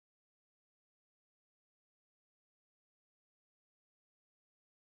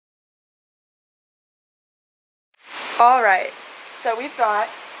Alright, so we've got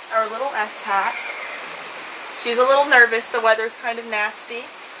our little S-Hack. She's a little nervous, the weather's kind of nasty.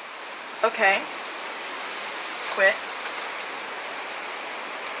 Okay. Quit.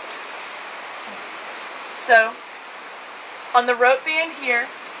 So, on the rope band here,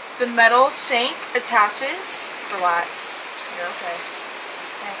 the metal shank attaches. Relax. You're okay.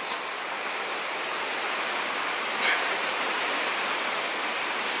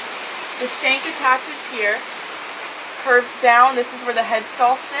 The shank attaches here, curves down. This is where the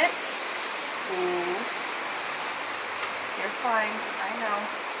headstall sits. Ooh. You're fine. I know.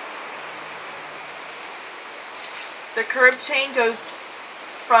 The curb chain goes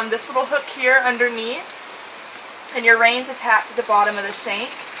from this little hook here underneath, and your reins attach to the bottom of the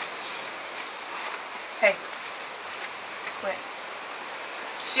shank. Hey. Quit.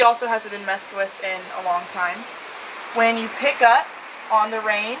 She also hasn't been messed with in a long time. When you pick up on the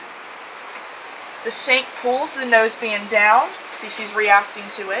rein, the shank pulls the nose band down, see she's reacting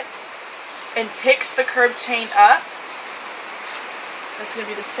to it, and picks the curb chain up. That's going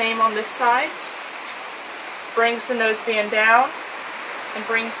to be the same on this side. Brings the nose band down and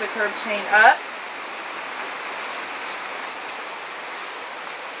brings the curb chain up.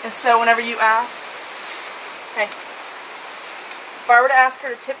 And so whenever you ask, hey, if I were to ask her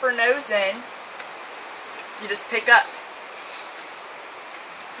to tip her nose in, you just pick up.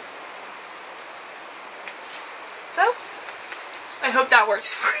 So, I hope that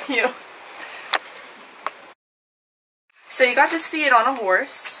works for you. So you got to see it on a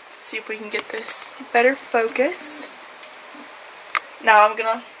horse. See if we can get this better focused. Now I'm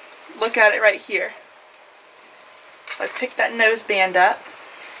gonna look at it right here. I pick that nose band up.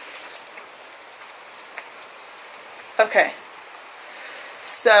 Okay.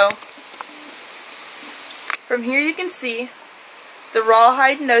 So, from here you can see the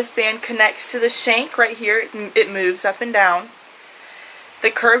rawhide noseband connects to the shank right here. It moves up and down.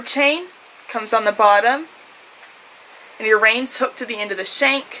 The curb chain comes on the bottom, and your rein's hooked to the end of the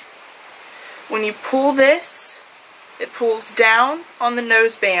shank. When you pull this, it pulls down on the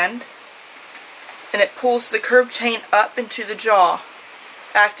noseband, and it pulls the curb chain up into the jaw,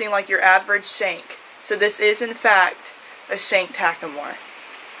 acting like your average shank. So this is, in fact, a shanked hackamore.